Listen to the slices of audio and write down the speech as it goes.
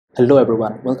Hello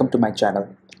everyone, welcome to my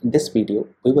channel. In this video,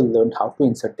 we will learn how to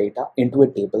insert data into a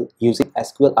table using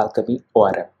SQLAlchemy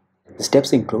ORM. The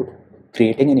steps include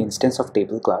creating an instance of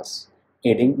table class,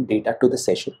 adding data to the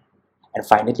session, and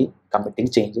finally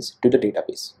committing changes to the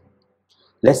database.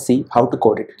 Let's see how to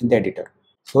code it in the editor.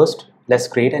 First, let's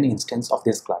create an instance of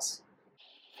this class.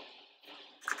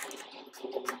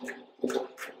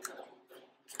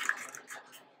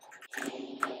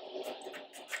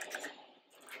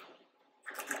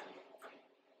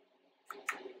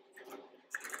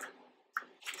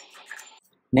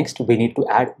 Next, we need to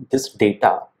add this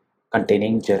data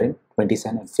containing Jaren,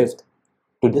 27 and 5th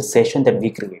to the session that we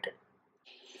created.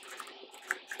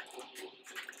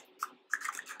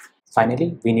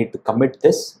 Finally, we need to commit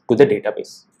this to the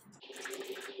database.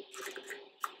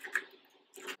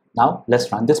 Now,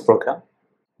 let's run this program.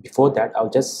 Before that, I'll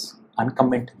just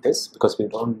uncomment this because we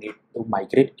don't need to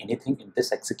migrate anything in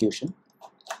this execution.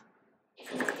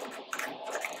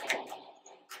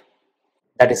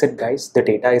 That is it, guys. The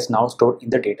data is now stored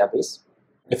in the database.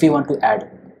 If we want to add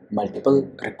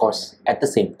multiple records at the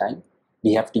same time,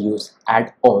 we have to use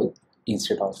add all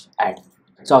instead of add.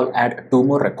 So I'll add 2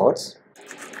 more records.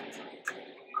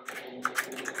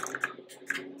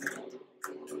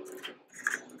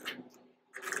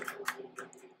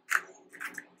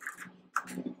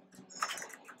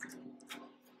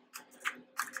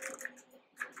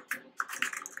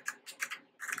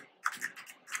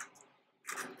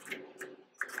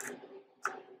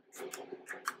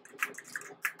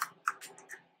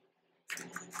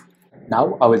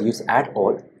 Now I will use add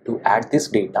all to add this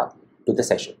data to the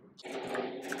session.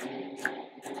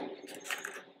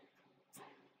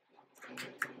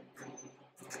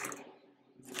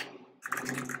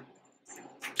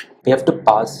 We have to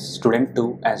pass student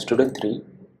 2 and student 3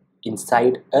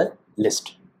 inside a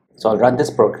list. So I'll run this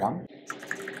program.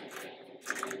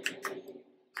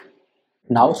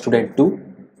 Now student 2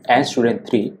 and student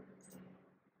 3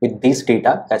 with this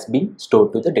data has been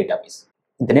stored to the database.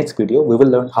 In the next video, we will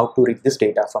learn how to read this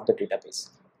data from the database.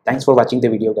 Thanks for watching the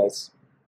video, guys.